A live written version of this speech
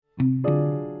This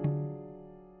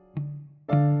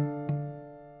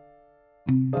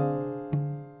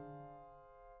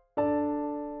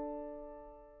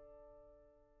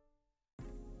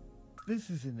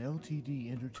is an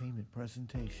LTD Entertainment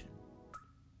presentation.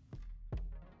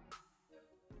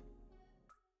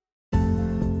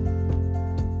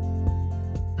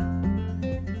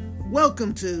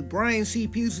 Welcome to Brian C.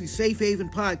 Pusley's Safe Haven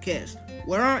Podcast,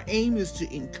 where our aim is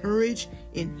to encourage,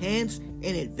 enhance,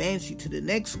 and advance you to the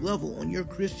next level on your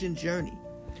Christian journey.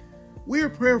 We're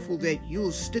prayerful that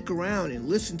you'll stick around and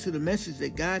listen to the message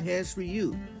that God has for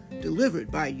you, delivered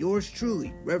by yours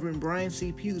truly, Reverend Brian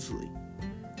C. Pusley.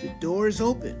 The door is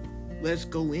open. Let's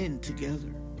go in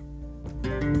together.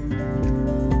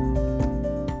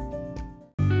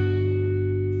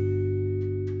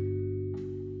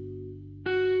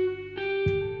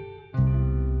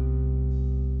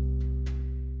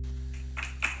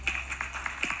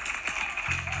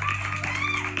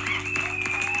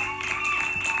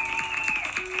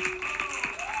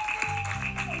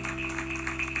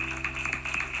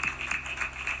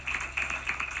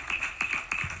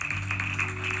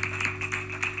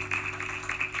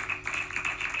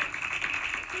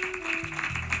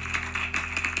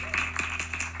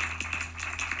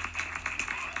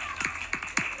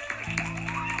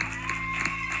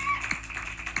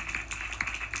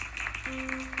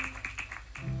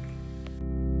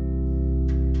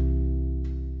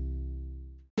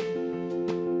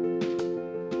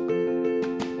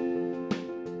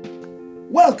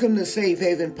 Welcome to Safe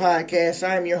Haven Podcast.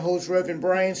 I'm your host, Reverend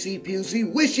Brian C.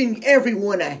 Pusley, wishing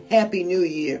everyone a happy new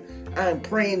year. I'm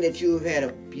praying that you have had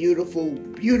a beautiful,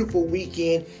 beautiful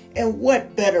weekend. And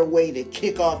what better way to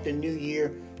kick off the new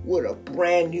year with a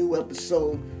brand new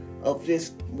episode of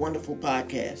this wonderful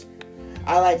podcast.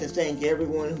 I'd like to thank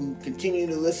everyone who continue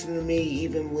to listen to me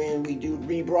even when we do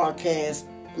rebroadcast.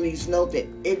 Please note that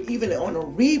even on a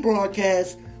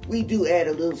rebroadcast, we do add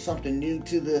a little something new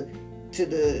to the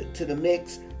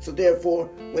mix. So therefore,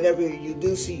 whenever you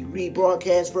do see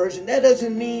rebroadcast version, that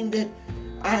doesn't mean that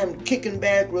I'm kicking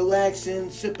back,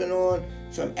 relaxing, sipping on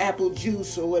some apple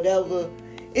juice or whatever.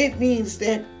 It means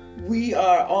that we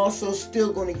are also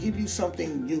still going to give you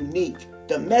something unique.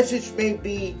 The message may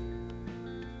be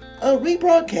a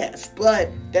rebroadcast,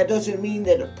 but that doesn't mean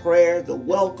that the prayer, the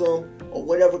welcome, or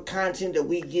whatever content that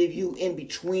we give you in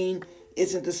between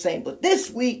isn't the same. But this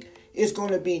week is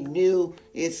going to be new.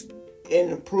 It's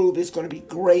improved. It's going to be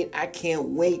great. I can't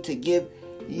wait to give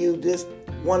you this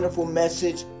wonderful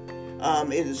message.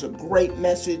 It is a great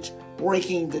message,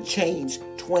 Breaking the Chains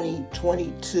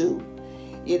 2022.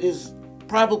 It is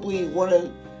probably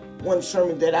one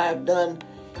sermon that I've done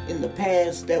in the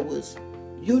past that was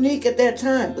unique at that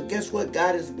time. But guess what?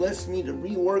 God has blessed me to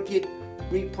rework it,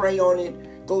 re-pray on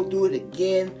it, go do it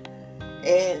again.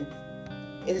 And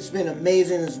it's been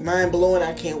amazing. It's mind-blowing.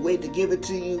 I can't wait to give it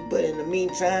to you. But in the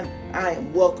meantime, I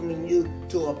am welcoming you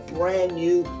to a brand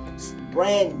new,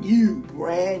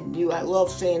 I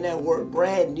love saying that word,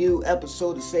 brand new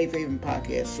episode of Safe Haven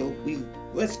Podcast. So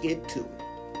let's get to it.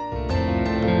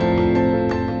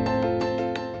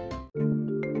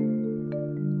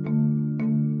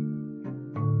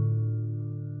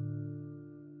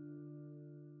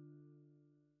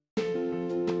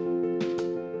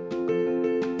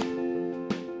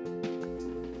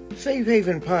 Safe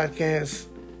Haven Podcast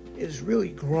is really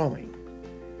growing,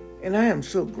 and I am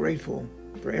so grateful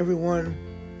for everyone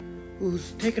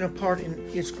who's taken a part in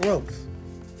its growth.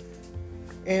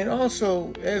 And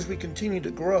also, as we continue to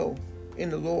grow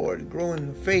in the Lord, grow in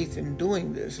the faith in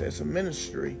doing this as a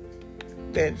ministry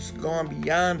that's gone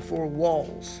beyond four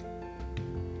walls.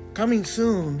 Coming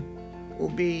soon will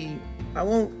be, I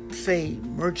won't say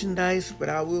merchandise, but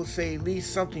I will say at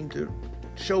least something to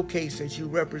showcase that you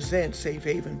represent Safe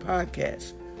Haven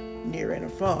Podcast near and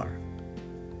afar.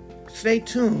 Stay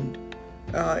tuned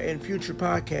in future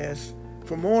podcasts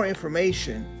for more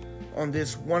information on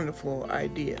this wonderful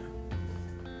idea.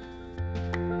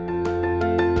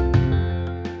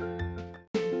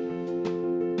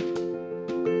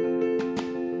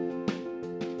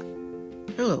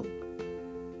 Hello.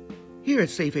 Here at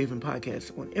Safe Haven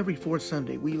Podcast, on every fourth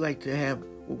Sunday, we like to have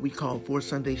what we call Fourth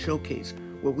Sunday Showcase,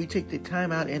 where we take the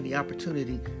time out and the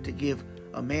opportunity to give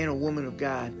a man or woman of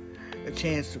God a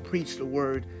chance to preach the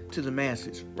word to the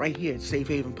masses, right here at Safe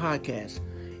Haven Podcast.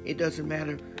 It doesn't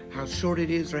matter how short it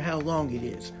is or how long it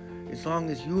is. As long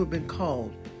as you have been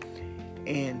called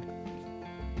and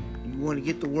you want to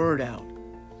get the word out,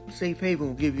 Safe Haven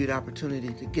will give you the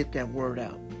opportunity to get that word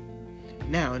out.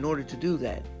 Now, in order to do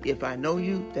that, if I know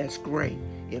you, that's great.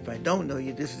 If I don't know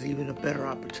you, this is even a better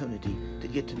opportunity to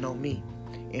get to know me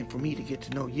and for me to get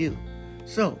to know you.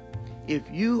 So, if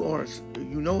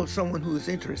you know of someone who is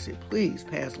interested, please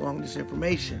pass along this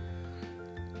information.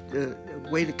 The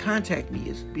way to contact me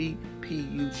is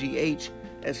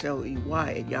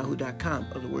bpughsley@yahoo.com.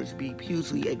 In other words,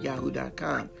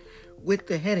 bpughsley@yahoo.com, with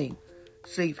the heading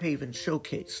Safe Haven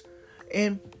Showcase.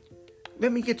 And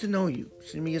let me get to know you.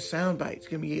 Send me a sound bites.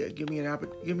 Give me a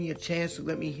chance to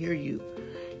let me hear you.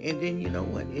 And then you know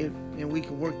what? And we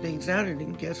can work things out. And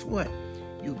then guess what?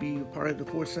 You'll be a part of the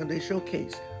Fourth Sunday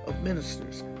Showcase of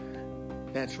Ministers.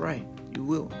 That's right. You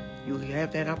will. You'll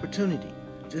have that opportunity.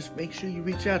 Just make sure you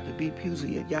reach out to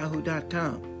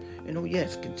bpughsley@yahoo.com. And oh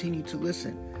yes, continue to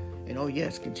listen. And oh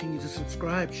yes, continue to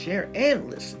subscribe, share, and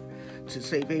listen to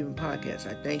Safe Haven Podcast.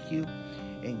 I thank you,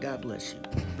 and God bless you.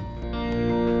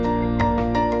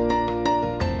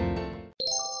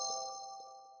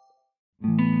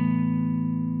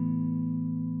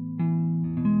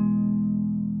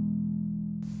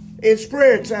 It's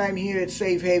prayer time here at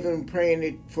Safe Haven,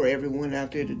 praying for everyone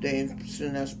out there today, and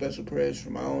sending out special prayers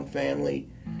for my own family,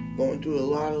 going through a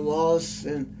lot of loss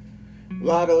and a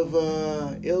lot of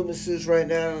illnesses right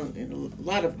now, and a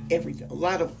lot of everything, a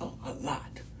lot.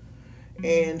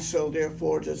 And so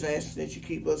therefore, just ask that you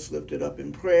keep us lifted up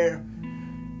in prayer.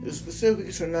 The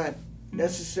specifics are not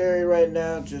necessary right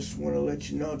now. Just want to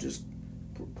let you know, just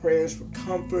prayers for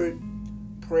comfort,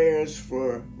 prayers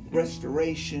for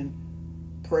restoration,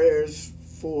 prayers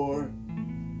for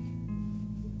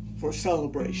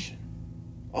celebration,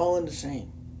 all in the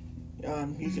same.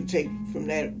 You can take from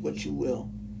that what you will.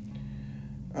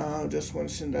 I just want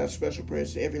to send out special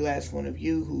prayers to every last one of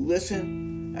you who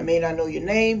listen. I may not know your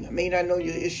name, I may not know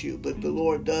your issue, but the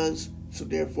Lord does. So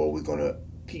therefore, we're going to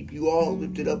keep you all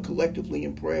lifted up collectively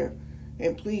in prayer.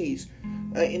 And please,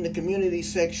 in the community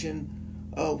section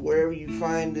of wherever you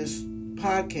find this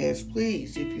podcast,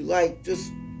 please, if you like,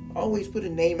 just always put a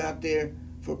name out there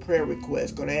for prayer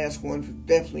requests. Going to ask one for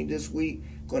definitely this week.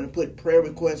 Going to put prayer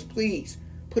requests. Please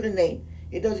put a name.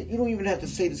 You don't even have to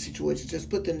say the situation. Just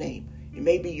put the name. It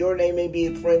may be your name, may be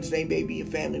a friend's name, may be a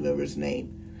family member's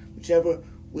name. Whichever,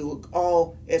 we will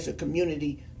all, as a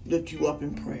community, lift you up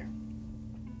in prayer.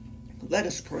 Let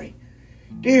us pray.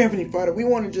 Dear Heavenly Father, we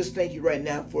want to just thank you right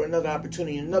now for another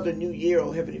opportunity, another new year,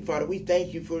 oh Heavenly Father. We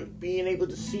thank you for being able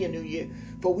to see a new year.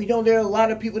 For we know there are a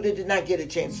lot of people that did not get a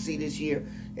chance to see this year.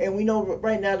 And we know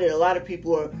right now that a lot of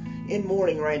people are in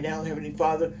mourning right now, Heavenly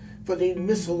Father, for they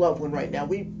miss a loved one right now.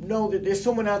 We know that there's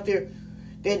someone out there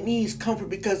that needs comfort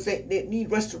because they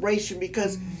need restoration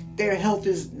because their health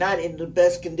is not in the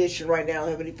best condition right now,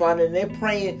 Heavenly Father. And they're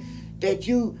praying that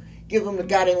you give them the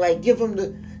guiding light, give them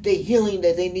the healing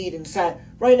that they need inside.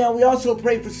 Right now, we also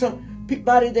pray for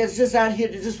somebody that's just out here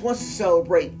that just wants to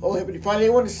celebrate. Oh, Heavenly Father, they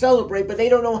want to celebrate, but they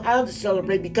don't know how to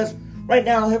celebrate because right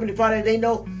now, Heavenly Father, they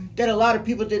know that a lot of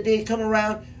people that they come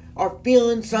around are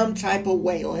feeling some type of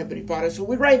way, oh Heavenly Father. So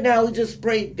we just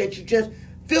pray that you just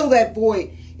fill that void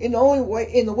in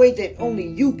the way that only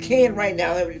you can right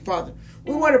now, Heavenly Father.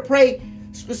 We want to pray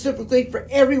specifically for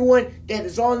everyone that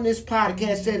is on this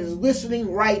podcast that is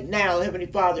listening right now, Heavenly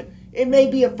Father. It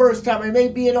may be a first timer, it may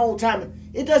be an old timer.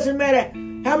 It doesn't matter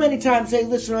how many times they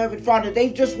listen, Heavenly Father.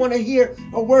 They just want to hear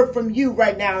a word from you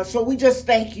right now. So we just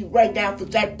thank you right now for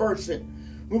that person.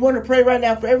 We want to pray right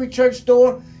now for every church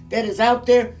door that is out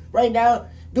there right now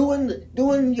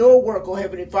doing your work, oh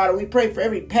Heavenly Father. We pray for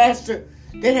every pastor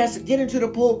that has to get into the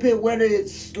pulpit, whether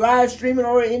it's live streaming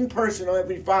or in person, oh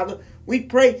Heavenly Father. We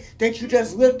pray that you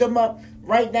just lift them up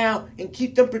right now and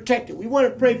keep them protected. We want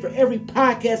to pray for every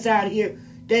podcast out here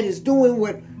that is doing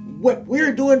what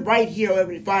we're doing right here, oh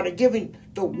Heavenly Father, giving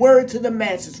the word to the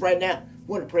masses right now.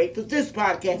 We want to pray for this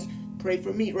podcast. Pray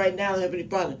for me right now, Heavenly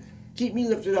Father. Keep me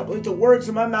lifted up. Let the words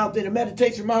of my mouth and the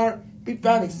meditation of my heart be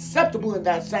found acceptable in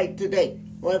thy sight today,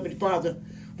 oh Heavenly Father.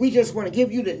 We just want to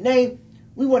give you the name.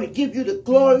 We want to give you the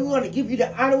glory. We want to give you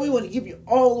the honor. We want to give you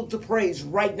all of the praise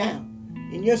right now.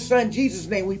 In your Son, Jesus'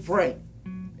 name, we pray.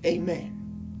 Amen.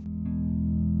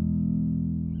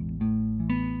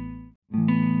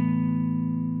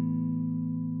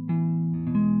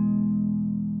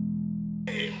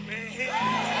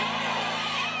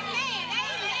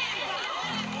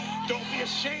 Don't be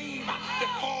ashamed to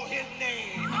call his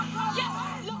name.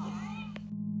 Yes, Lord.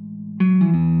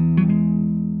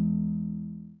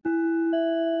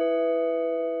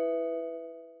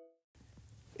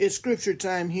 It's scripture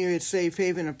time here at Safe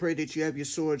Haven. I pray that you have your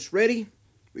swords ready.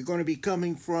 We're going to be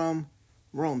coming from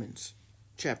Romans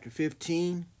chapter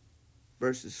 15,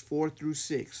 verses 4 through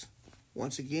 6.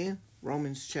 Once again,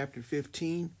 Romans chapter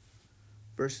 15,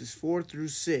 verses 4 through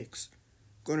 6.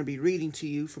 Going to be reading to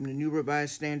you from the New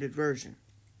Revised Standard Version.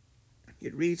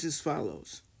 It reads as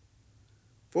follows.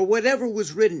 For whatever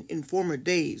was written in former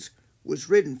days was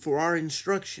written for our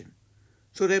instruction,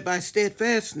 so that by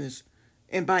steadfastness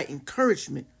and by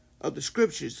encouragement of the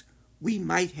Scriptures we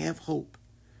might have hope.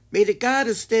 May the God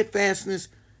of steadfastness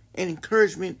and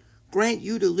encouragement grant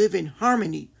you to live in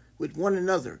harmony with one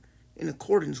another in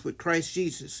accordance with Christ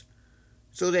Jesus,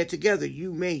 so that together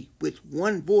you may, with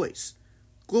one voice,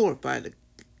 glorify the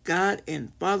God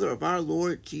and Father of our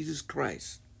Lord Jesus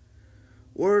Christ.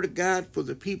 Word of God for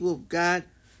the people of God.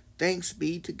 Thanks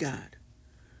be to God.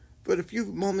 For the few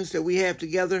moments that we have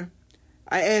together,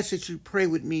 I ask that you pray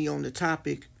with me on the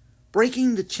topic,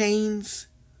 Breaking the Chains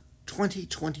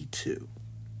 2022.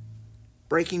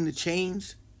 Breaking the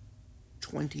Chains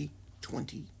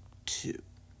 2022.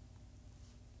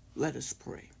 Let us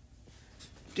pray.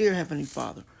 Dear Heavenly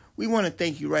Father, we want to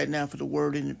thank you right now for the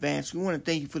word in advance. We want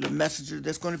to thank you for the messenger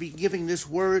that's going to be giving this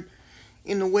word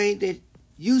in the way that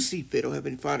you see fit, oh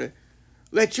Heavenly Father.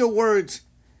 Let your words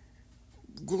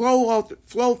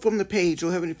flow from the page,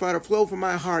 oh Heavenly Father, flow from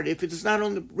my heart. If it is not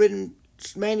on the written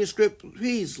manuscript,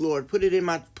 please, Lord, put it in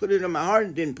my heart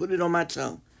and then put it on my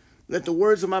tongue. Let the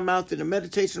words of my mouth and the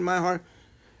meditation of my heart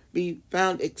be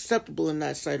found acceptable in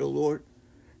thy sight, O Lord,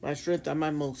 my strength and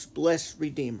my most blessed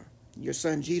Redeemer. In your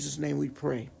Son, Jesus' name we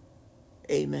pray.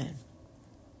 Amen.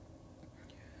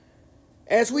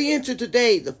 As we enter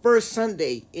today, the first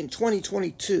Sunday in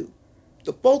 2022,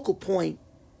 the focal point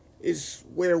is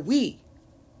where we,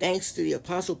 thanks to the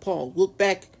Apostle Paul, look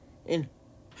back in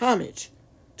homage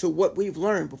to what we've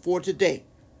learned before today.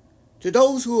 To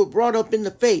those who are brought up in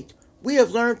the faith, we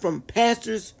have learned from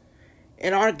pastors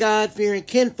and our God-fearing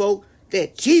kinfolk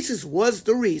that Jesus was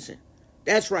the reason.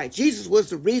 That's right, Jesus was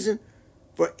the reason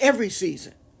for every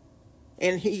season.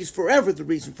 And he's forever the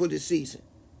reason for this season.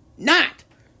 Not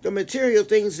the material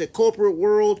things that corporate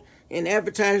world and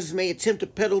advertisers may attempt to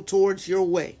peddle towards your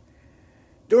way.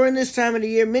 During this time of the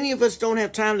year, many of us don't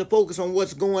have time to focus on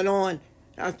what's going on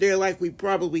out there like we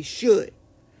probably should.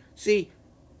 See,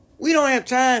 we don't have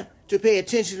time to pay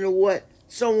attention to what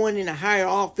someone in a higher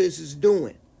office is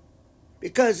doing,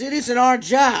 because it isn't our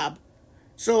job.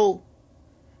 So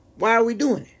why are we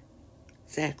doing it?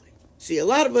 Exactly. See, a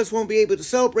lot of us won't be able to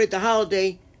celebrate the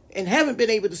holiday and haven't been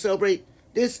able to celebrate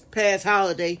this past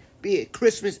holiday, be it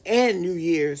Christmas and New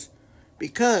Year's,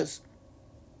 because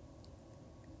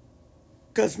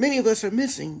many of us are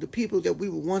missing the people that we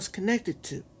were once connected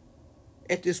to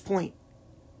at this point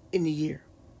in the year.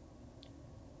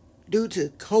 Due to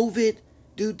COVID,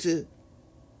 due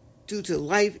to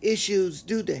life issues,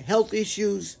 due to health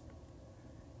issues,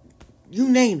 you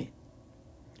name it.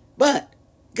 But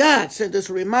God sent us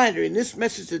a reminder in this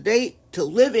message today to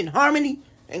live in harmony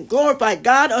and glorify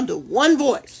God under one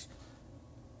voice.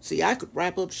 See, I could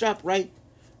wrap up shop right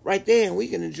there, and we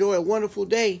can enjoy a wonderful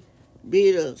day, be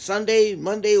it a Sunday,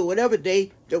 Monday, or whatever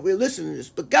day that we're listening to this.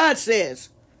 But God says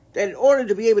that in order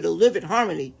to be able to live in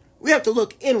harmony, we have to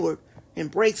look inward and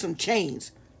break some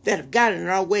chains that have gotten in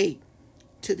our way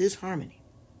to this harmony.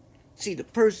 See, the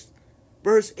first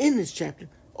verse in this chapter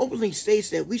openly states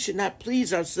that we should not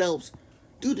please ourselves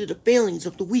due to the failings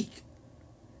of the weak.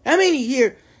 How many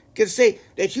here can say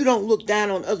that you don't look down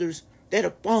on others that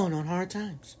have fallen on hard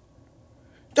times?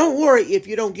 Don't worry if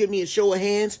you don't give me a show of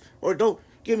hands or don't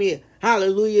give me a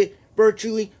hallelujah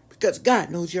virtually, because God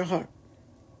knows your heart.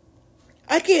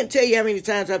 I can't tell you how many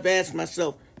times I've asked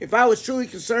myself if I was truly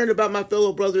concerned about my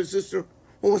fellow brother and sister,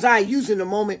 or was I using the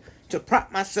moment to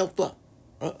prop myself up?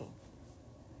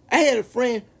 I had a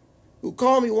friend who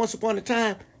called me once upon a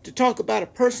time to talk about a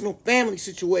personal family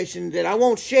situation that I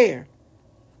won't share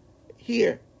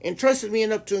here, and trusted me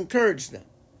enough to encourage them.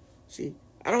 See,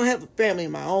 I don't have a family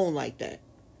of my own like that.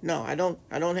 No, I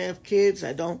don't have kids.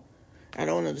 I don't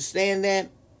understand that,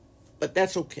 but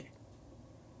that's okay.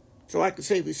 So I can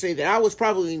safely say that I was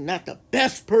probably not the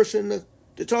best person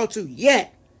to talk to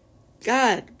yet.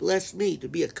 God blessed me to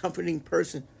be a comforting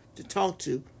person to talk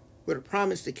to, with a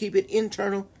promise to keep it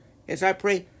internal as I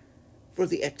pray for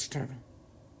the external.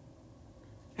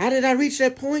 How did I reach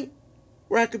that point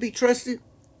where I could be trusted?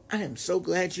 I am so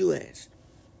glad you asked.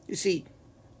 You see,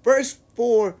 verse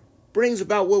 4 brings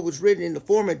about what was written in the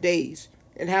former days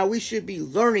and how we should be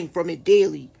learning from it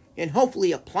daily and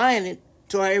hopefully applying it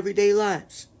to our everyday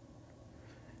lives.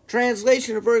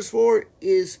 Translation of verse 4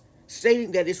 is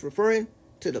stating that it's referring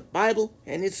to the Bible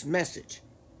and its message.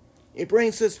 It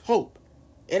brings us hope.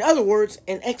 In other words,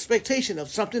 an expectation of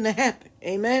something to happen.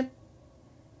 Amen?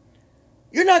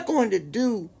 You're not going to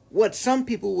do what some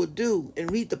people would do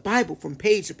and read the Bible from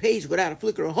page to page without a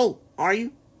flicker of hope, are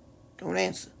you? Don't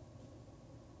answer.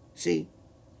 See,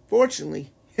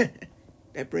 fortunately,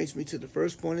 that brings me to the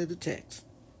first point of the text.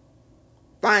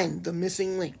 Find the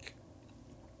missing link.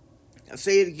 I'll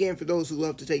say it again for those who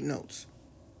love to take notes.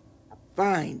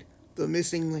 Find the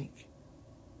missing link.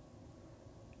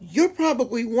 You're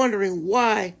probably wondering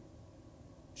why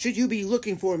should you be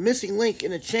looking for a missing link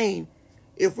in a chain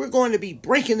if we're going to be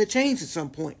breaking the chains at some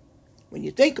point? When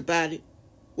you think about it,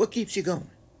 what keeps you going?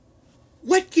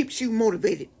 What keeps you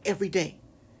motivated every day?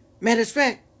 Matter of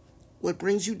fact, what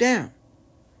brings you down?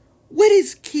 What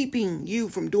is keeping you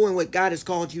from doing what God has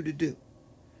called you to do?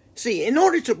 See, in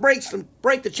order to break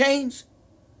the chains,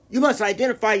 you must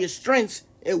identify your strengths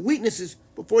and weaknesses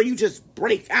before you just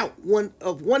break out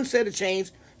one set of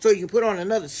chains so you can put on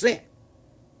another set.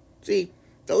 See,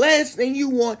 the last thing you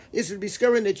want is to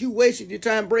discover that you wasted your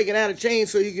time breaking out of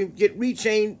chains so you can get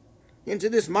rechained into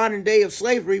this modern day of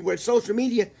slavery where social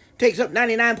media takes up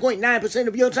 99.9%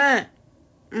 of your time.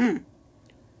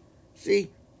 See,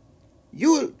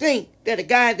 you would think that a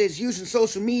guy that's using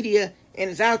social media and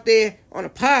is out there on a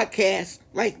podcast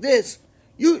like this,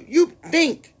 you would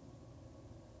think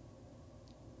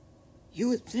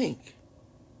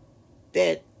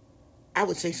that I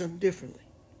would say something differently.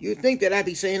 You would think that I'd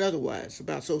be saying otherwise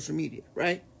about social media,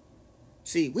 right?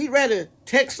 See, we'd rather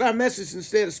text our message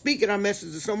instead of speaking our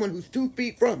message to someone who's 2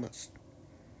 feet from us.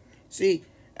 See,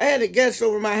 I had a guest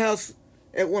over my house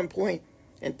at one point,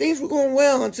 and things were going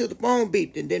well until the phone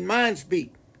beeped, and then mine's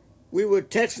beeped. We were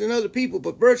texting other people,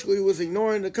 but virtually was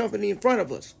ignoring the company in front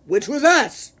of us, which was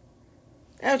us.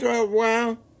 After a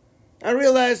while, I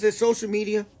realized that social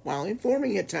media, while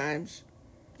informing at times,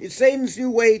 is Satan's new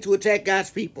way to attack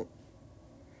God's people.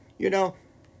 You know,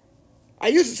 I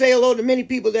used to say hello to many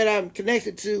people that I'm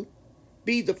connected to,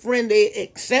 be the friend they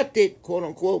accepted, quote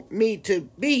unquote, me to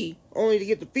be, only to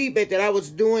get the feedback that I was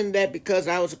doing that because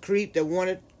I was a creep that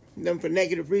wanted them for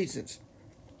negative reasons.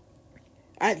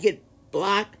 I'd get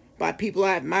blocked by people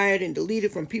I admired and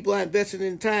deleted from people I invested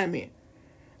in time in.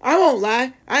 I won't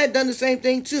lie, I had done the same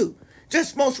thing too.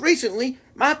 Just most recently,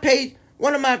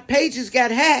 one of my pages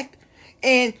got hacked,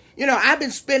 and I've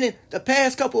been spending the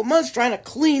past couple of months trying to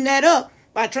clean that up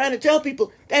by trying to tell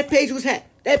people that page was hacked,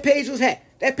 that page was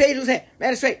hacked, that page was hacked.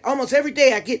 Matter of fact, almost every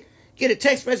day I get a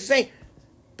text message saying,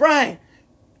 Brian,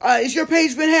 is your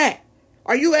page been hacked?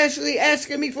 Are you actually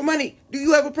asking me for money? Do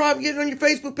you have a problem getting on your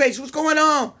Facebook page? What's going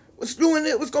on? What's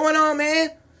going on,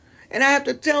 man? And I have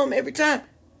to tell them every time,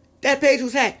 that page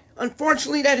was hacked.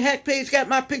 Unfortunately, that hacked page got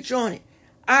my picture on it.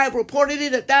 I've reported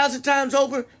it 1,000 times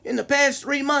over in the past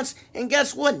 3 months, and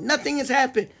guess what? Nothing has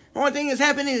happened. The only thing that's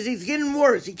happening is he's getting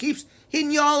worse. He keeps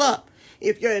hitting y'all up.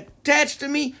 If you're attached to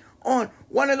me on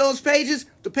one of those pages,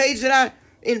 the page that I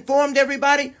informed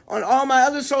everybody on all my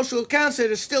other social accounts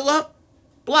that are still up,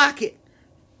 block it.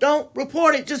 Don't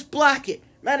report it, just block it.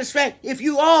 Matter of fact, if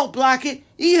you all block it,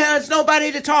 he has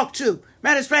nobody to talk to.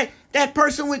 Matter of fact, that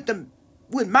person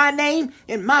with my name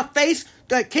and my face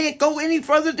that can't go any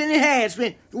further than it has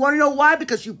been. You want to know why?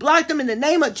 Because you blocked them in the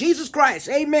name of Jesus Christ.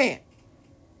 Amen.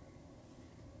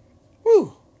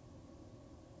 Whew.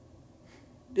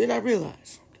 Then I realized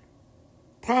something.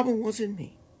 Problem wasn't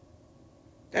me.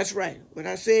 That's right. When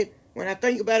I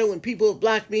think about it, when people have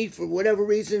blocked me for whatever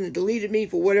reason and deleted me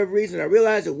for whatever reason, I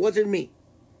realized it wasn't me.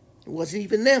 It wasn't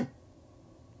even them.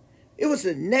 It was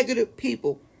the negative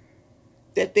people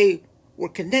that they were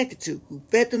connected to who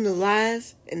fed them the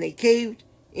lies, and they caved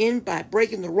in by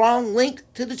breaking the wrong link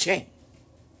to the chain.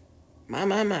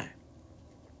 My.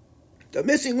 The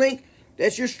missing link,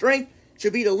 that's your strength,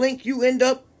 should be the link you end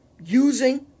up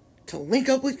using to link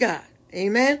up with God.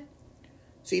 Amen?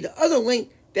 See, the other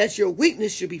link, that's your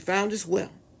weakness, should be found as well.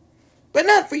 But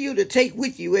not for you to take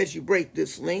with you as you break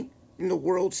this link in the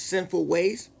world's sinful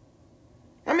ways.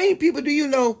 How many people do you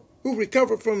know who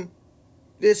recover from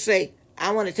this say,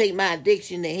 I want to take my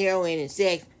addiction to heroin and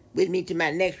sex with me to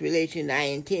my next relation I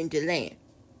intend to land?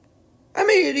 How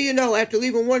many do you know after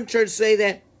leaving one church say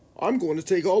that, I'm going to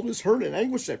take all this hurt and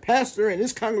anguish that pastor and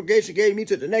this congregation gave me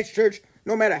to the next church,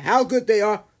 no matter how good they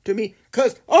are to me,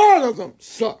 because all of them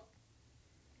suck.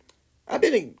 I've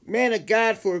been a man of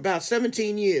God for about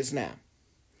 17 years now,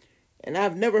 and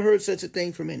I've never heard such a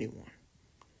thing from anyone.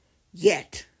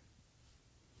 Yet,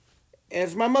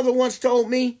 as my mother once told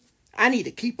me, I need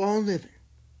to keep on living.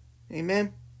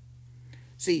 Amen?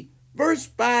 See, verse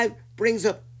 5 brings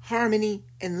up harmony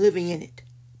and living in it.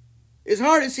 It's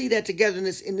hard to see that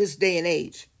togetherness in this day and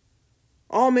age.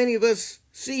 All many of us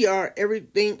see are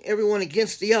everyone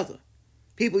against the other.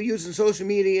 People using social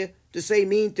media to say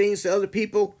mean things to other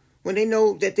people when they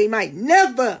know that they might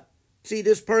never see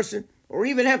this person or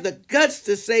even have the guts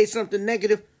to say something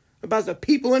negative about the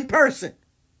people in person.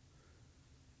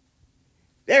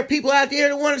 There are people out there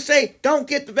that want to say, don't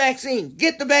get the vaccine.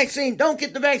 Get the vaccine. Don't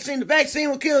get the vaccine. The vaccine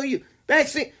will kill you.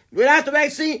 Without the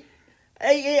vaccine,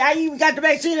 I even got the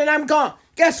vaccine and I'm gone.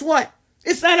 Guess what?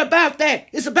 It's not about that.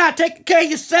 It's about taking care of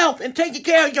yourself and taking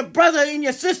care of your brother and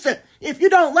your sister. If you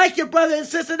don't like your brother and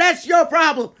sister, that's your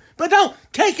problem. But don't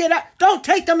take it out. Don't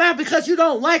take them out because you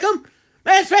don't like them.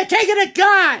 Man, take it to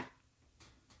God.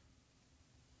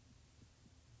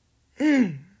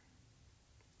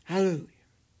 Hallelujah.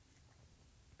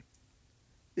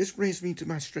 This brings me to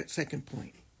my second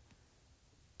point.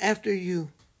 After you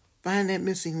find that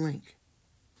missing link,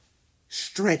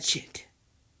 stretch it.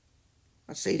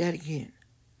 I'll say that again.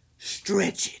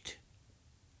 Stretch it.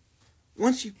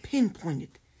 Once you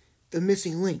pinpointed the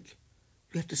missing link,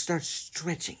 you have to start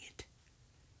stretching it.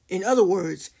 In other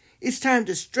words, it's time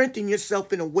to strengthen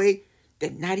yourself in a way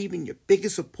that not even your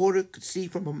biggest supporter could see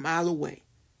from a mile away.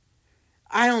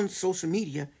 I, on social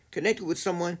media, connected with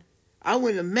someone I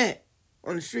wouldn't have met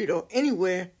on the street or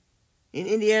anywhere in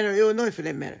Indiana or Illinois for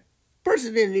that matter.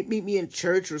 Person didn't meet me in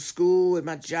church or school, at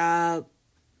my job,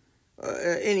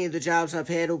 any of the jobs I've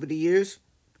had over the years.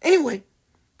 Anyway,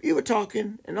 we were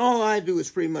talking, and all I do is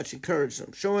pretty much encourage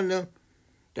them, showing them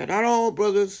that not all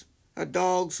brothers are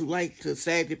dogs who like to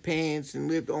sag their pants and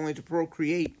live only to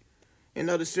procreate, and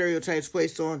other stereotypes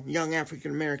placed on young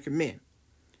African-American men.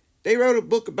 They wrote a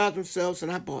book about themselves,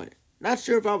 and I bought it. Not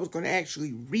sure if I was going to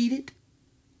actually read it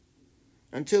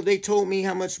until they told me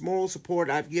how much moral support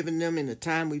I've given them in the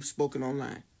time we've spoken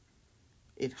online.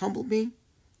 It humbled me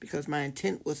because my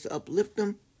intent was to uplift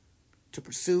them, to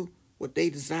pursue what they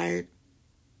desired,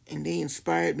 and they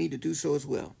inspired me to do so as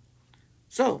well.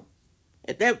 So,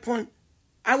 at that point,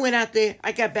 I went out there,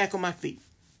 I got back on my feet.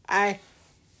 I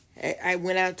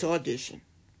went out to audition.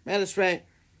 Matter of fact,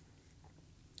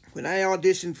 when I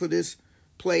auditioned for this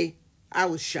play, I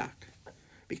was shocked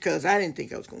because I didn't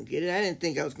think I was going to get it. I didn't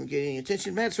think I was going to get any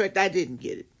attention. Matter of fact, I didn't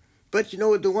get it. But you know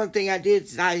what? The one thing I did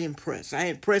is I impressed. I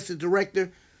impressed the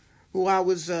director who I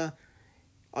was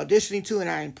auditioning to, and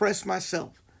I impressed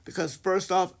myself because,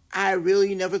 first off, I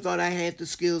really never thought I had the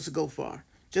skills to go far.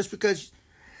 Just because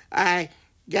I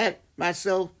got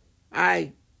myself,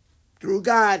 through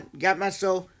God, got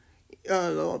myself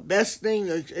the best thing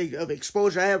of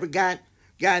exposure I ever gotten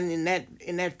in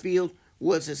that field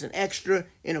was as an extra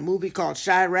in a movie called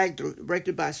Chirac,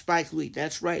 directed by Spike Lee.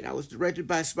 That's right, I was directed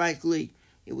by Spike Lee.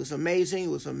 It was amazing. It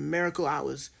was a miracle. I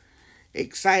was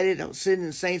excited. I was sitting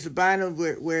in St. Sabina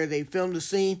where they filmed the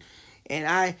scene, and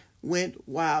I went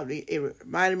wild. It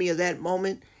reminded me of that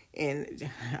moment, and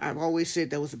I've always said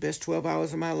that was the best 12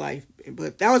 hours of my life.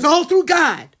 But that was all through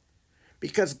God,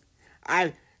 because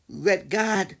I let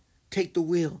God take the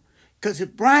wheel. Because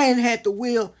if Brian had the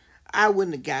wheel, I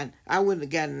wouldn't have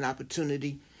gotten an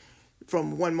opportunity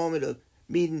from one moment of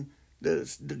meeting the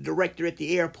director at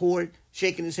the airport,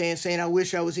 shaking his hand, saying, I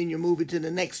wish I was in your movie, to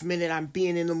the next minute I'm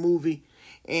being in the movie.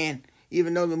 And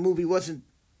even though the movie wasn't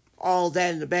all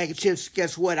that in the bag of chips,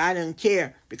 guess what? I didn't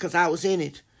care because I was in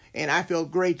it. And I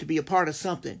felt great to be a part of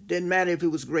something. Didn't matter if it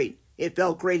was great. It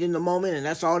felt great in the moment, and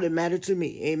that's all that mattered to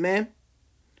me. Amen?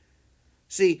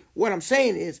 See, what I'm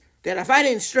saying is that if I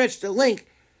didn't stretch the link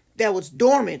that was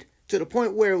dormant to the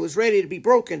point where it was ready to be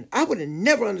broken, I would have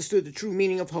never understood the true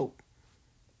meaning of hope.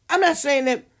 I'm not saying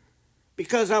that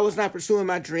because I was not pursuing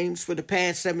my dreams for the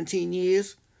past 17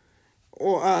 years,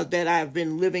 or that I've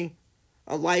been living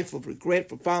a life of regret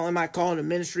for following my call to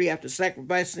ministry after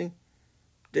sacrificing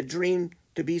the dream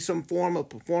to be some form of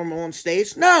performer on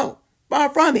stage. No, far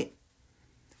from it.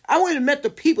 I wouldn't have met the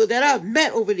people that I've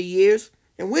met over the years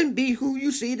and wouldn't be who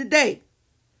you see today.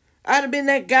 I'd have been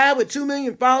that guy with 2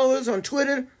 million followers on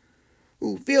Twitter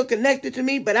who feel connected to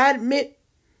me, but I admit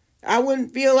I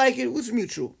wouldn't feel like it was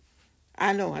mutual.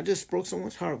 I know, I just broke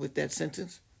someone's heart with that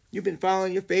sentence. You've been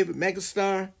following your favorite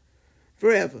megastar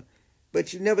forever,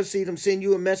 but you never see them send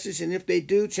you a message, and if they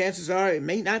do, chances are it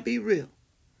may not be real.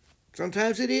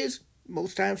 Sometimes it is,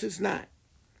 most times it's not.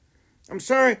 I'm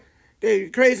sorry that you're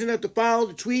crazy enough to follow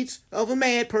the tweets of a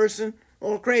mad person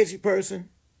or a crazy person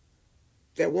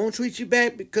that won't tweet you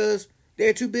back because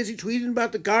they're too busy tweeting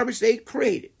about the garbage they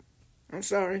created. I'm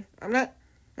sorry.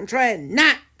 I'm trying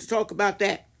not to talk about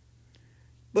that.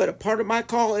 But a part of my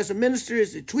call as a minister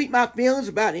is to tweet my feelings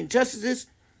about injustices,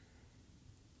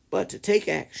 but to take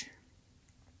action.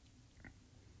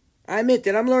 I admit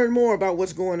that I'm learning more about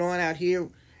what's going on out here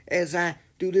as I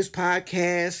do this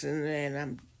podcast, and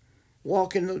I'm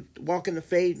walking the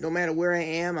faith no matter where I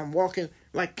am. I'm walking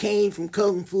like Caine from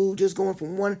Kung Fu, just going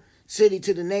from one city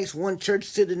to the next, one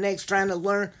church to the next, trying to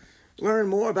learn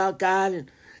more about God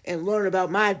and learn about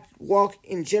my walk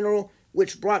in general,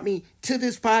 which brought me to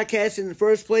this podcast in the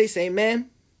first place. Amen.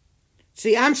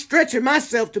 See, I'm stretching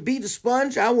myself to be the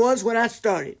sponge I was when I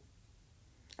started.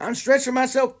 I'm stretching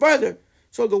myself further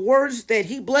So the words that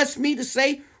he blessed me to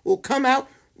say will come out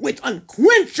with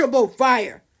unquenchable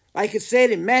fire. Like it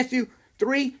said in Matthew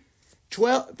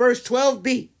 3:12, verse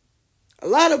 12b. A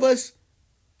lot of us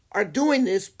are doing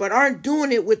this, but aren't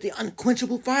doing it with the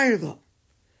unquenchable fire, though.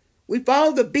 We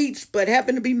follow the beats, but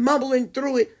happen to be mumbling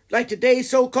through it like today's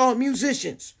so-called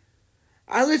musicians.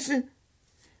 I listen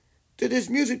to this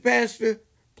music pastor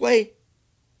plays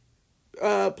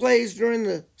during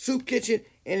the soup kitchen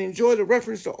and enjoy the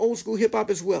reference to old school hip-hop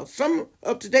as well. Some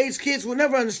of today's kids will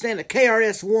never understand the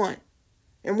KRS-One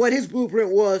and what his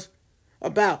blueprint was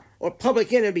about, or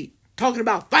Public Enemy talking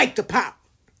about fight the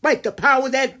power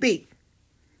with that beat.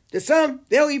 To some,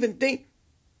 they'll even think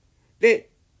that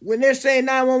when they're saying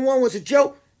 911 was a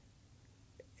joke,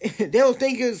 they'll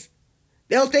think it's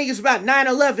about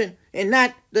 9/11 and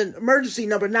not the emergency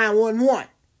number 911.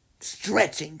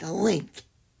 Stretching the link.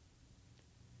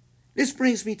 This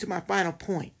brings me to my final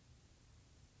point.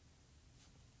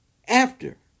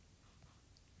 After,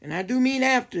 and I do mean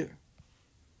after,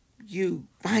 you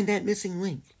find that missing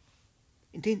link,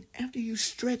 and then after you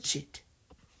stretch it,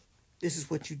 this is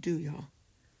what you do, y'all.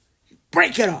 You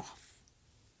break it off.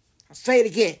 I'll say it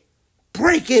again.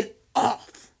 Break it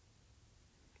off.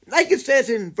 Like it says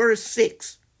in verse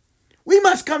 6, we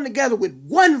must come together with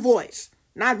one voice,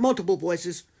 not multiple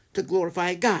voices, to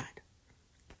glorify God.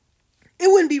 It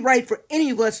wouldn't be right for any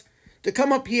of us to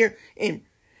come up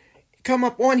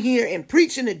on here and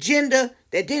preach an agenda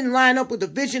that didn't line up with the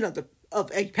vision of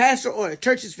a pastor or a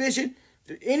church's vision,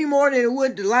 any more than it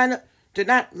would to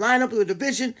not line up with the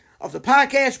vision of the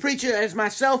podcast preacher as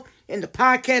myself and the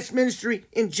podcast ministry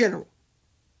in general.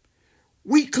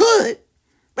 We could,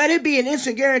 but it'd be an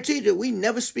instant guarantee that we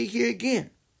never speak here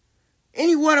again.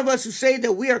 Any one of us who say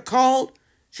that we are called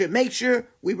should make sure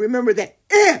we remember that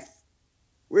if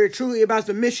we're truly about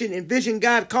the mission and vision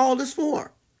God called us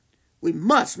for, we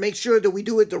must make sure that we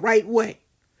do it the right way.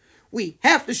 We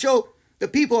have to show the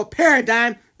people a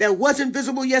paradigm that wasn't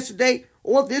visible yesterday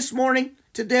or this morning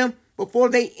to them before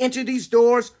they entered these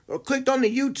doors or clicked on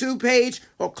the YouTube page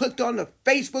or clicked on the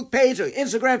Facebook page or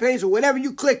Instagram page or whatever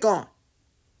you click on.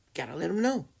 Gotta let them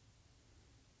know.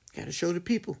 Gotta show the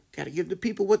people. Gotta give the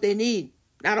people what they need.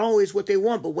 Not always what they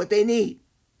want, but what they need.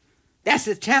 That's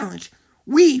the challenge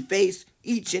we face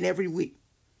each and every week.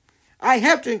 I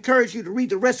have to encourage you to read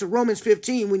the rest of Romans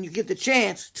 15 when you get the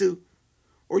chance to,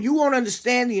 or you won't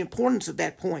understand the importance of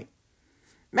that point.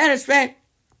 Matter of fact,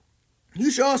 you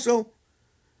should also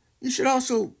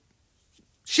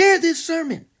share this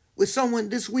sermon with someone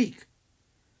this week.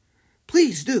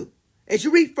 Please do. As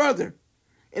you read further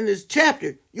in this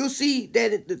chapter, you'll see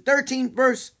that in the 13th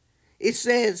verse, it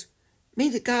says, may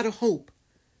the God of hope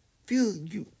fill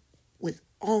you with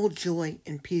all joy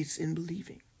and peace in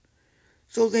believing,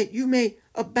 so that you may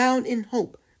abound in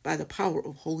hope by the power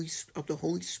of the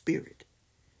Holy Spirit.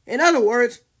 In other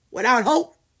words, without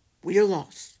hope, we are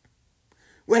lost.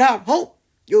 Without hope,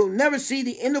 you'll never see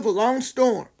the end of a long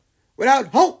storm. Without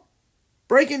hope,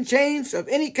 breaking chains of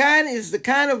any kind is the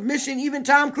kind of mission even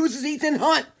Tom Cruise's Ethan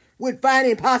Hunt would find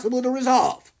impossible to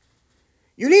resolve.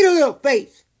 You need a little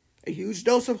faith, a huge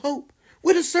dose of hope,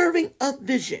 with a serving of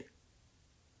vision.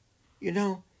 You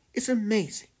know, it's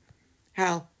amazing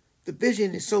how the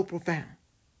vision is so profound.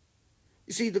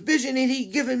 You see, the vision that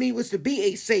he'd given me was to be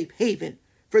a safe haven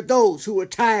for those who were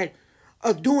tired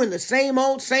of doing the same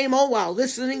old while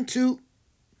listening to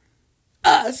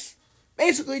us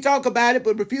basically talk about it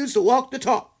but refuse to walk the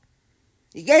talk.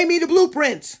 He gave me the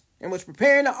blueprints and was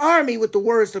preparing the army with the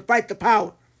words to fight the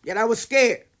power. Yet I was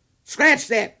scared. Scratch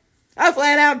that. I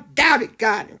flat out doubted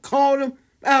God and called him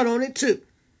out on it too.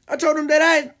 I told him that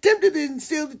I attempted to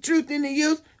instill the truth in the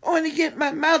youth only to get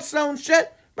my mouth sewn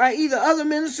shut by either other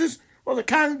ministers or the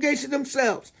congregation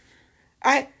themselves.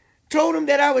 I told him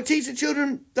that I would teach the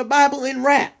children the Bible in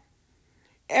rap.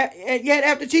 And yet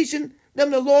after teaching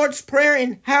them the Lord's Prayer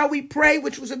and How We Pray,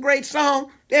 which was a great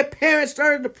song, their parents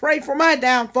started to pray for my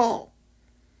downfall.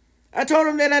 I told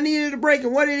them that I needed a break,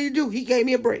 and what did he do? He gave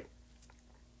me a break.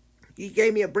 He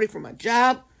gave me a break from my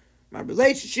job, my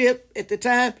relationship at the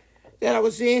time that I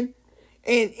was in,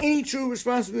 and any true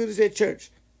responsibilities at church.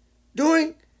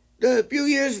 During the few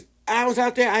years I was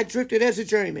out there, I drifted as a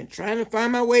journeyman, trying to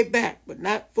find my way back, but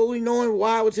not fully knowing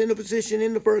why I was in the position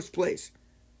in the first place.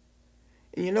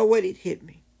 And you know what? It hit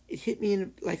me. It hit me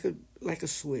like a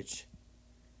switch.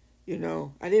 You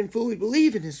know, I didn't fully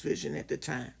believe in his vision at the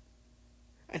time.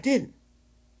 I didn't.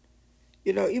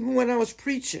 You know, even when I was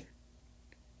preaching,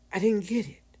 I didn't get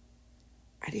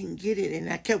it.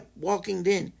 And I kept walking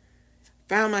then.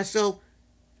 Found myself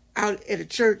out at a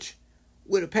church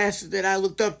with a pastor that I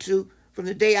looked up to from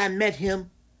the day I met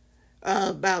him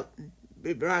about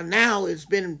About now, it's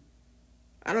been,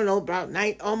 I don't know, about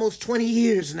almost 20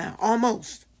 years now.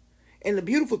 Almost. And the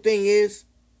beautiful thing is,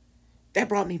 that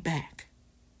brought me back.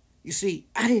 You see,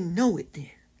 I didn't know it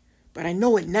then, but I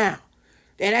know it now.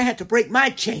 That I had to break my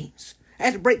chains. I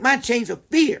had to break my chains of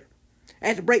fear. I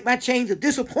had to break my chains of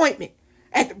disappointment.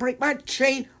 I had to break my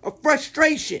chain of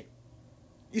frustration.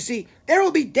 You see, there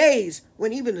will be days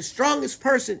when even the strongest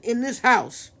person in this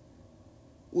house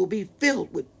will be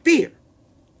filled with fear,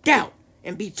 doubt,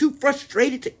 and be too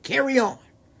frustrated to carry on.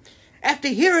 After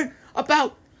hearing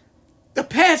about the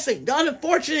passing, the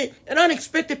unfortunate and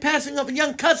unexpected passing of a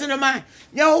young cousin of mine.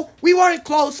 We weren't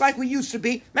close like we used to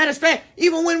be. Matter of fact,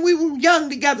 even when we were young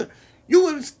together, you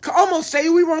would almost say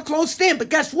we weren't close then. But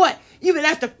guess what? Even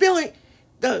after feeling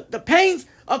the pains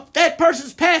of that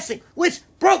person's passing, which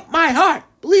broke my heart.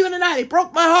 Believe it or not, it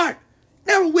broke my heart.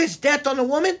 Never wished death on a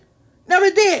woman. Never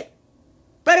did.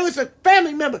 But it was a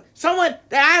family member, someone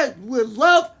that I would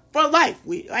love for life.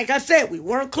 Like I said, we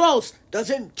weren't close.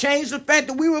 Doesn't change the fact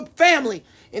that we were family.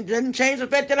 It doesn't change the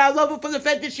fact that I love her for the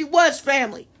fact that she was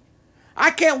family.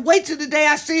 I can't wait till the day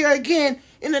I see her again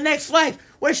in the next life,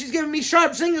 where she's giving me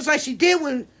sharp zingers like she did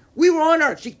when we were on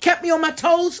earth. She kept me on my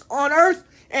toes on earth,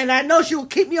 and I know she will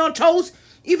keep me on toes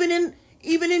even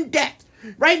in death.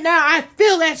 Right now, I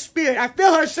feel that spirit. I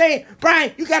feel her saying,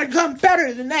 Brian, you got to come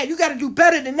better than that. You got to do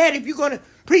better than that if you're going to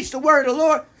preach the word of the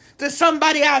Lord to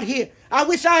somebody out here. I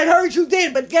wish I had heard you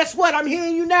then, but guess what? I'm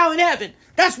hearing you now in heaven.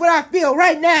 That's what I feel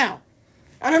right now.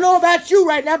 I don't know about you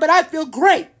right now, but I feel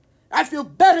great. I feel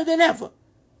better than ever.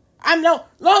 I'm no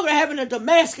longer having a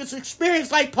Damascus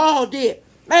experience like Paul did.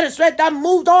 Matter of fact, I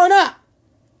moved on up.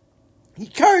 He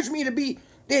encouraged me to be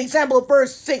the example of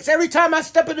verse 6. Every time I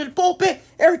step into the pulpit,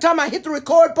 every time I hit the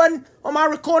record button on my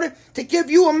recorder to give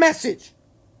you a message.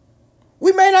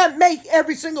 We may not make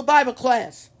every single Bible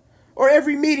class or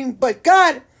every meeting, but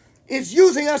God is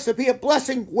using us to be a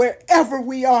blessing wherever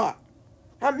we are.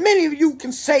 How many of you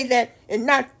can say that and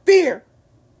not fear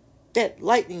that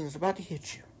lightning is about to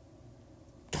hit you?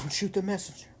 Don't shoot the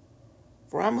messenger.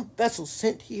 For I'm a vessel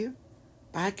sent here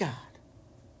by God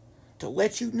to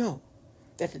let you know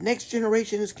that the next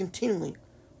generation is continuing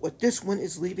what this one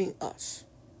is leaving us.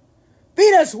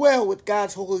 Feed us well with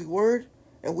God's holy word,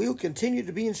 and we will continue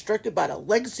to be instructed by the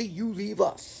legacy you leave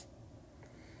us.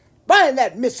 Find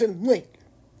that missing link.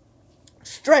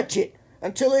 Stretch it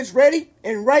until it's ready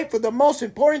and right for the most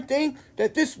important thing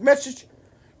that this message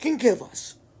can give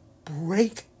us.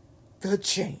 Break the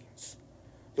chains.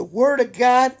 The word of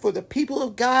God for the people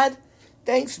of God.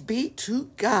 Thanks be to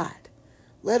God.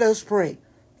 Let us pray.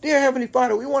 Dear Heavenly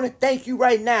Father, we want to thank you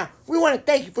right now. We want to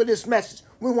thank you for this message.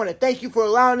 We want to thank you for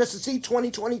allowing us to see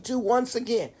 2022 once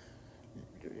again.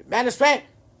 Matter of fact,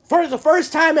 for the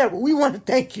first time ever, we want to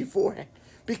thank you for it.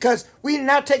 Because we are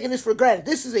not taking this for granted.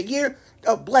 This is a year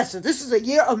of blessings. This is a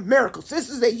year of miracles. This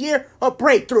is a year of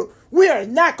breakthrough. We are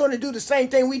not going to do the same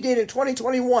thing we did in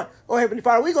 2021. Oh, Heavenly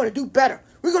Father, we're going to do better.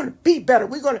 We're going to be better.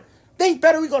 We're going to think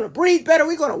better. We're going to breathe better.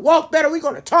 We're going to walk better. We're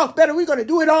going to talk better. We're going to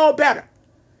do it all better.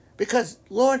 Because,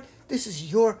 Lord, this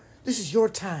is your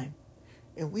time.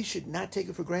 And we should not take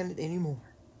it for granted anymore.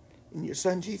 In your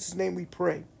Son, Jesus' name we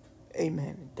pray.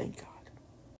 Amen. And thank God.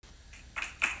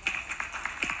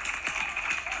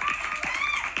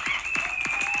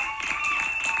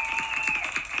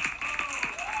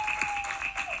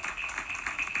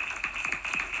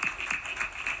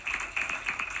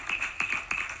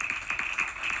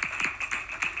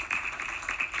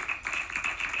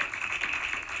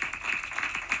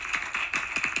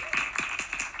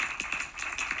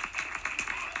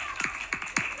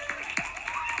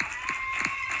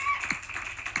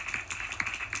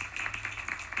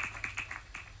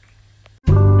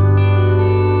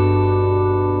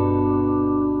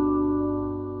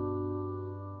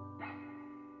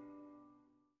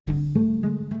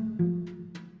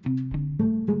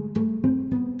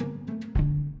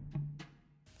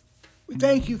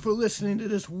 Thank you for listening to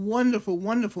this wonderful,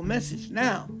 wonderful message.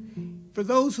 Now, for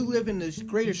those who live in the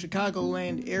greater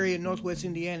Chicagoland area, Northwest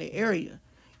Indiana area,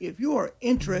 if you are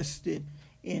interested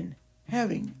in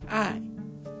having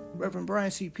Reverend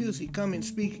Brian C. Pusey, come and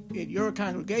speak at your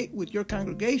with your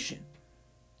congregation,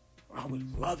 I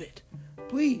would love it.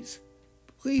 Please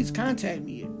contact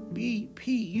me at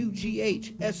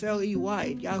bpughley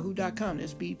at yahoo.com.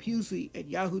 That's bpughley at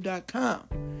yahoo.com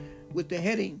with the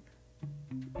heading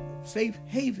Safe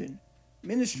Haven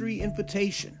Ministry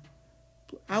Invitation.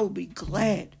 I will be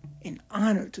glad and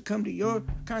honored to come to your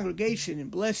congregation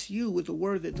and bless you with the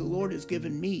word that the Lord has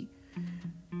given me.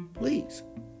 Please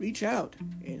reach out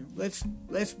and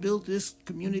let's build this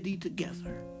community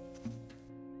together.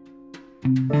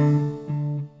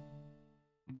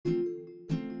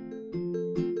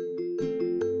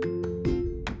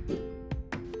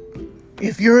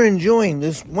 you're enjoying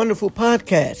this wonderful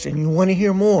podcast and you want to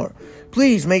hear more,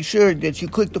 please make sure that you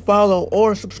click the follow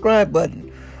or subscribe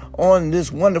button on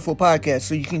this wonderful podcast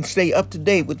so you can stay up to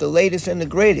date with the latest and the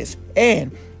greatest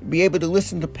and be able to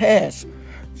listen to past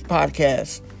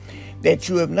podcasts that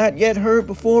you have not yet heard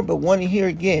before but want to hear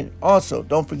again. Also,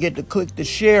 don't forget to click the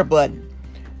share button.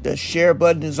 The share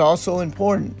button is also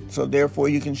important, so therefore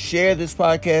you can share this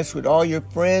podcast with all your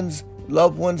friends,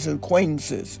 loved ones, and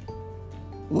acquaintances.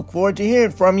 Look forward to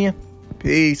hearing from you.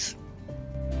 Peace.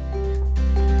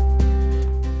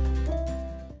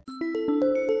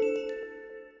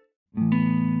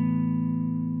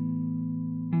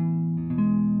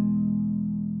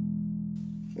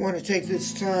 I want to take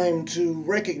this time to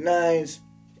recognize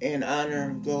and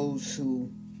honor those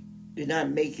who did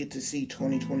not make it to see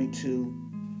 2022.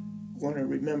 I want to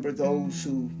remember those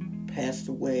who passed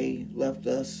away, left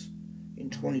us in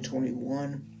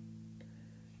 2021.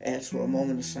 Ask for a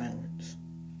moment of silence.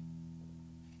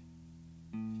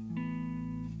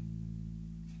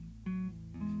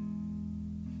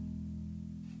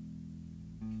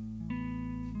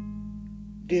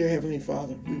 Dear Heavenly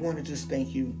Father, we want to just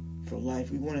thank you for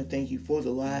life. We want to thank you for the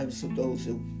lives of those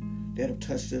that have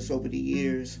touched us over the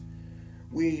years.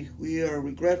 We are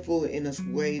regretful in this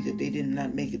way that they did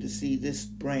not make it to see this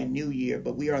brand new year,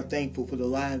 but we are thankful for the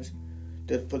lives,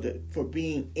 for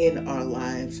being in our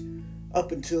lives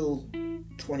up until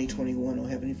 2021, oh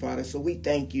Heavenly Father. So we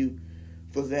thank you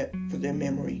for their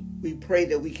memory. We pray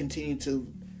that we continue to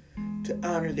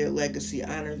honor their legacy,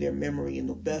 honor their memory in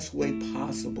the best way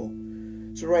possible.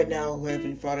 So right now, oh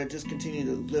Heavenly Father, just continue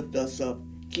to lift us up,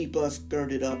 keep us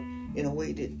girded up in a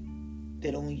way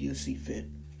that only you see fit.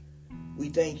 We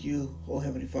thank you, oh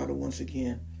Heavenly Father, once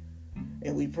again.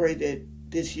 And we pray that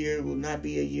this year will not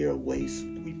be a year of waste.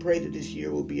 We pray that this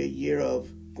year will be a year of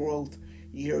growth,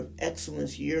 year of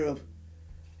excellence, year of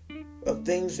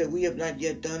things that we have not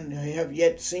yet done, have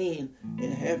yet seen,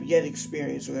 and have yet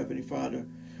experienced, oh Heavenly Father.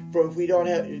 For if we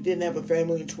didn't have a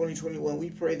family in 2021, we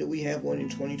pray that we have one in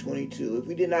 2022. If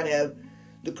we did not have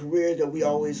the career that we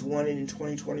always wanted in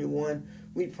 2021,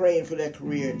 we praying for that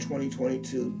career in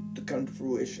 2022 to come to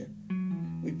fruition.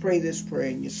 We pray this prayer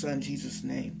in your Son, Jesus'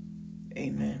 name.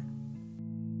 Amen.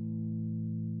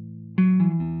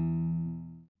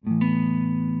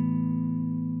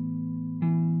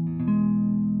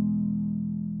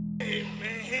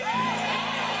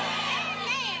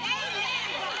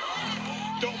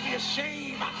 Don't be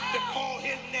ashamed to call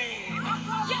his name.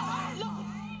 Yes, Lord.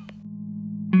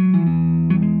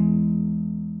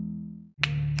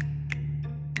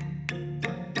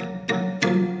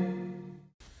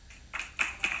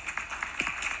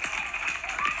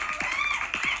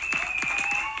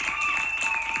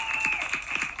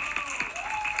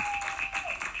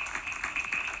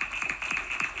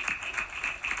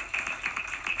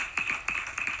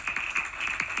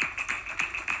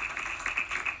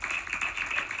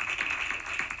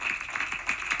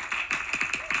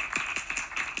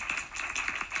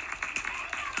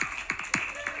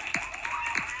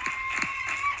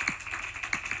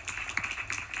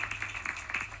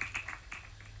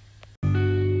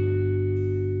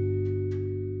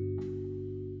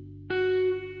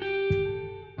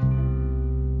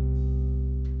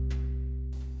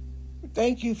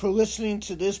 Thank you for listening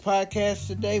to this podcast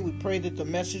today. We pray that the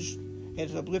message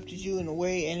has uplifted you in a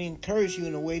way and encouraged you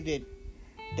in a way that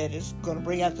is going to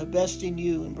bring out the best in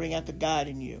you and bring out the God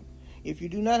in you. If you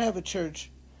do not have a church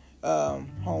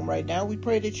home right now, we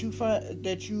pray that you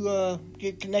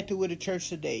get connected with a church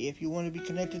today. If you want to be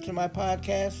connected to my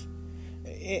podcast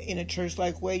in a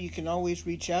church-like way, you can always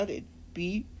reach out at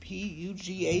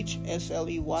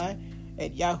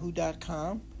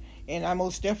bpughsley@yahoo.com. And I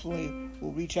most definitely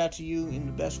will reach out to you in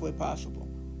the best way possible.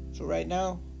 So right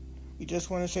now, we just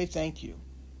want to say thank you.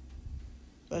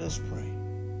 Let us pray.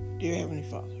 Dear Heavenly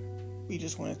Father, we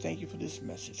just want to thank you for this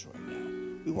message right now.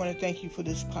 We want to thank you for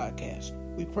this podcast.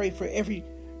 We pray for every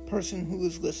person who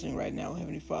is listening right now,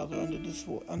 Heavenly Father, under the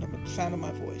sound of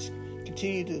my voice.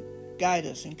 Continue to guide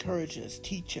us, encourage us,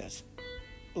 teach us,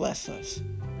 bless us,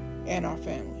 and our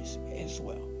families as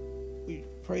well. We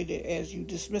pray that as you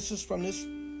dismiss us from this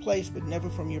place, but never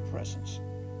from your presence.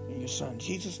 In your Son,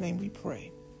 Jesus' name we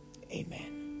pray.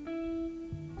 Amen.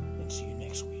 And see you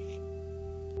next week.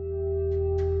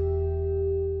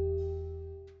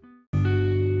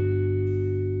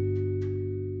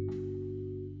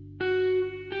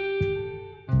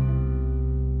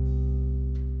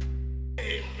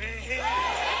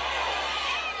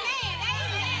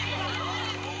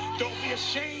 Don't be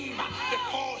ashamed to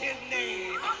call his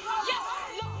name. Yes,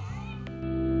 Lord.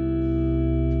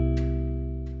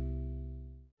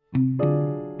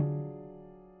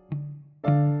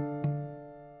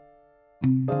 This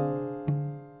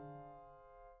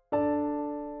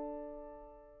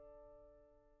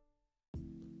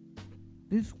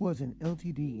was an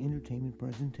LTD Entertainment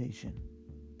presentation.